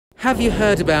Have you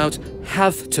heard about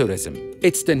health tourism?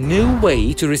 It's the new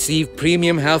way to receive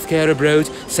premium healthcare abroad,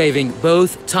 saving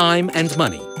both time and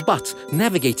money. But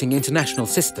navigating international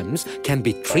systems can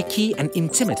be tricky and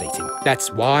intimidating.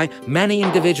 That's why many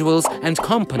individuals and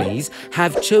companies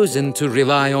have chosen to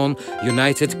rely on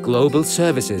United Global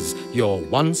Services, your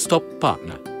one-stop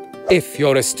partner. If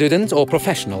you're a student or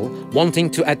professional wanting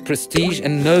to add prestige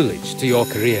and knowledge to your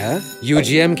career,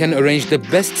 UGM can arrange the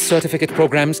best certificate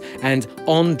programs and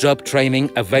on-job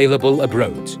training available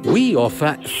abroad. We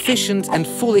offer efficient and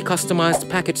fully customized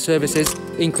package services,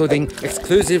 including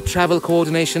exclusive travel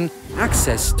coordination,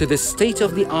 access to the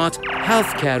state-of-the-art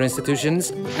healthcare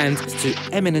institutions, and to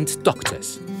eminent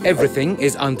doctors. Everything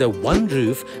is under one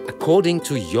roof according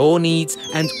to your needs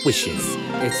and wishes.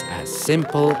 It's as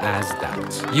simple as that.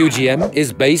 UGM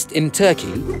is based in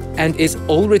Turkey and is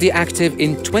already active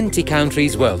in 20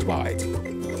 countries worldwide.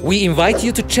 We invite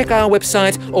you to check our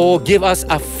website or give us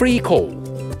a free call.